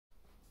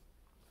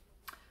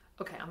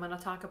Okay, I'm going to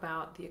talk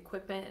about the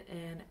equipment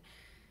and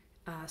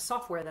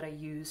software that I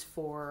use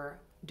for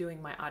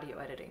doing my audio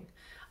editing.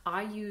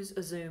 I use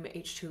a Zoom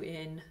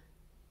H2N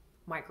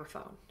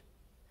microphone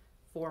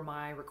for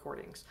my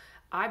recordings.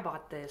 I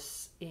bought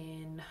this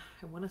in,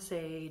 I want to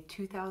say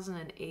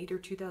 2008 or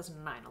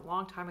 2009, a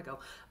long time ago,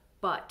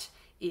 but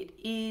it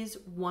is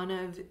one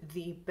of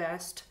the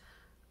best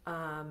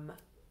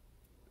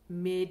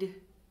mid-range,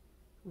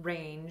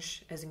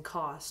 as in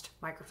cost,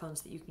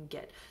 microphones that you can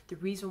get. The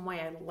reason why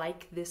I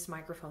like this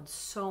microphone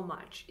so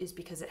much is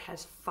because it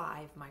has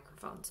 5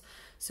 microphones.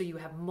 So you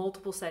have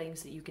multiple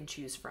settings that you can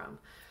choose from.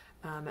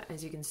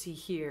 As you can see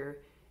here,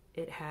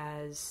 it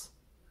has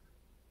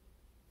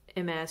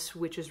MS,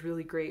 which is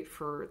really great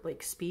for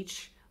like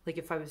speech.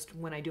 Like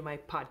when I do my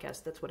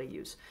podcast, that's what I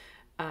use.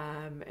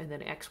 And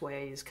then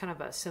X-Way is kind of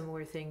a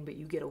similar thing, but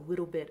you get a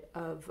little bit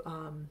of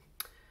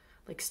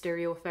like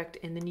stereo effect.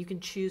 And then you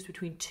can choose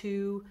between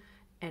 2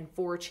 and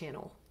 4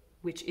 channel,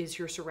 which is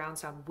your surround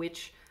sound,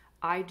 which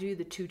I do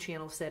the 2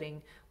 channel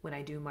setting when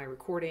I do my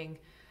recording,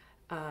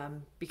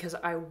 because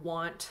I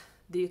want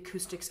the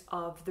acoustics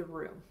of the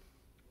room.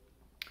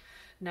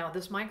 Now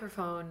this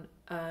microphone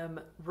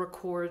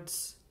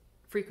records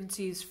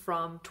frequencies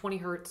from 20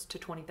 hertz to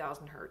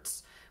 20,000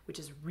 hertz, which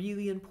is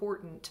really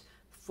important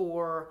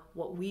for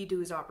what we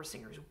do as opera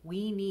singers.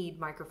 We need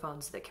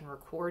microphones that can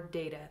record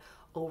data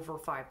over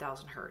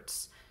 5,000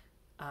 hertz.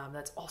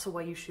 That's also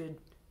why you should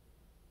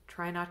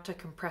try not to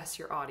compress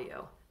your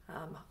audio.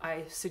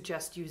 I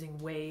suggest using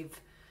Wave,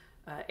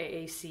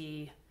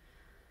 AAC.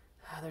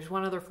 There's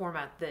one other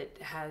format that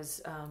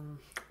has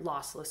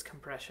lossless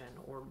compression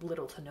or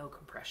little to no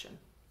compression.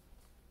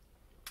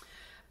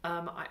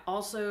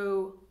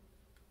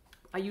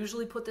 I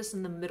usually put this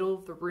in the middle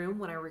of the room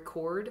when I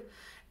record,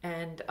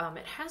 and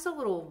it has a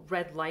little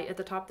red light at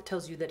the top that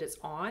tells you that it's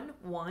on,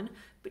 1,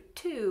 but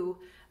 2,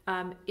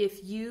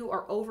 if you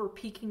are over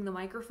peaking the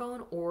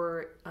microphone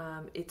or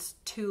it's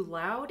too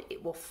loud,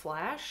 it will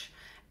flash,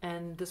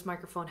 and this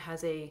microphone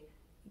has a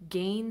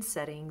gain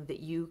setting that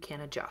you can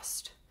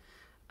adjust,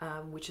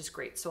 which is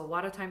great. So a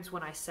lot of times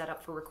when I set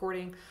up for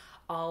recording,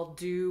 I'll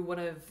do one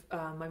of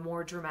my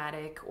more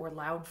dramatic or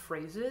loud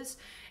phrases,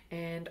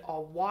 and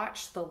I'll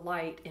watch the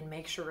light and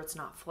make sure it's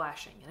not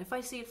flashing. And if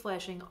I see it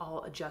flashing,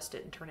 I'll adjust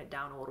it and turn it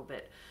down a little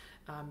bit,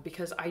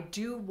 because I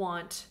do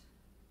want,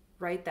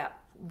 right, that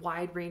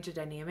wide range of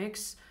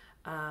dynamics.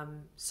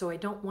 So I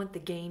don't want the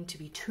gain to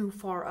be too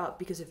far up,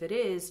 because if it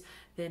is,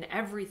 then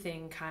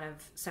everything kind of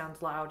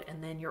sounds loud,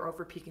 and then you're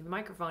over peaking the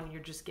microphone and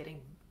you're just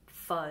getting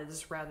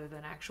fuzz rather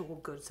than actual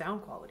good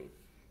sound quality.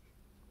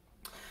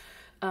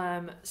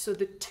 So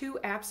the 2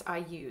 apps I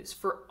use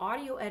for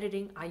audio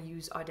editing, I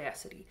use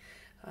Audacity.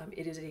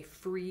 It is a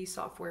free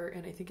software,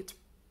 and I think it's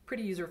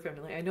pretty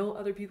user-friendly. I know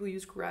other people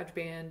use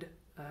GarageBand.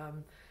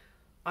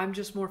 I'm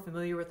just more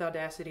familiar with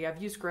Audacity.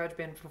 I've used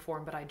GarageBand before,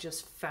 but I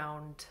just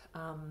found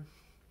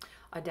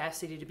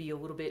Audacity to be a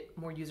little bit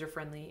more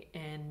user-friendly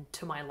and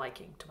to my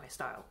liking, to my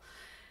style.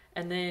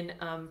 And then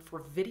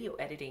for video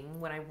editing,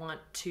 when I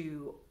want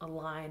to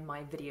align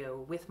my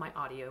video with my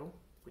audio,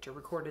 which are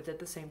recorded at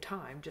the same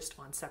time, just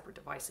on separate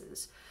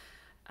devices,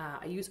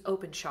 I use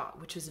OpenShot,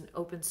 which is an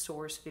open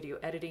source video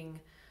editing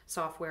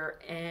software,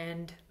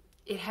 and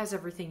it has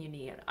everything you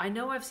need. I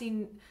know I've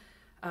seen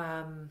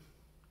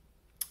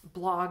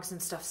blogs and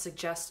stuff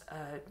suggest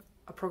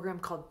a program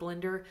called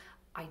Blender.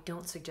 I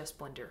don't suggest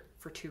Blender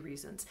for 2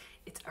 reasons.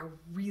 It's a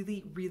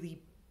really,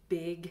 really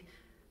big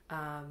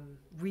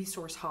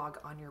resource hog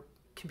on your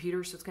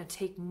computer, so it's going to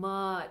take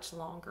much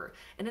longer.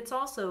 And it's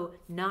also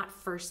not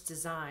first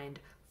designed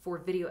for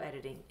video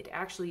editing. It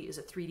actually is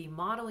a 3D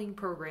modeling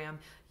program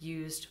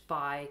used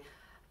by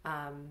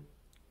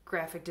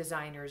graphic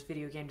designers,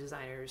 video game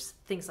designers,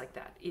 things like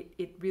that.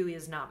 It really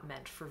is not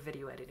meant for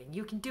video editing.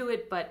 You can do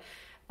it, but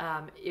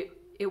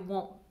it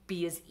won't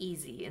be as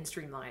easy and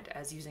streamlined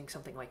as using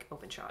something like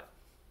OpenShot.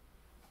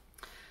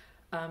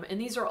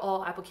 And these are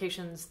all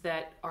applications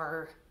that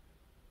are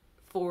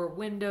for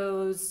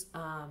Windows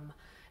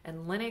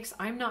and Linux.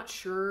 I'm not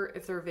sure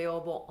if they're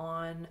available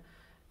on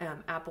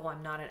Apple.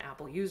 I'm not an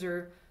Apple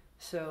user,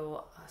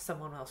 so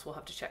someone else will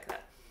have to check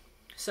that.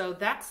 So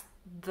that's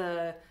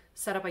the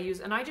setup I use,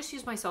 and I just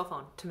use my cell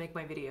phone to make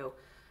my video,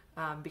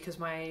 because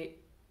my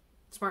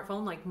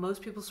smartphone, like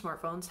most people's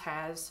smartphones,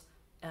 has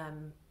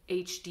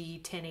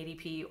HD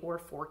 1080p or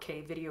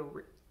 4K video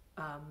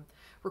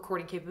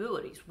recording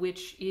capabilities,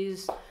 which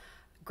is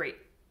great.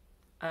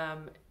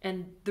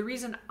 And the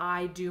reason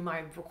I do my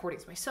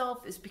recordings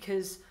myself is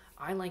because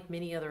I, like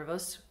many other of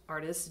us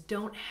artists,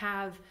 don't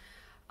have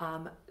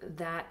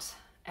that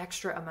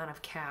extra amount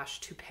of cash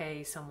to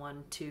pay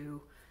someone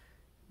to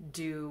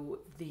do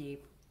the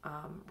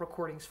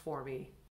recordings for me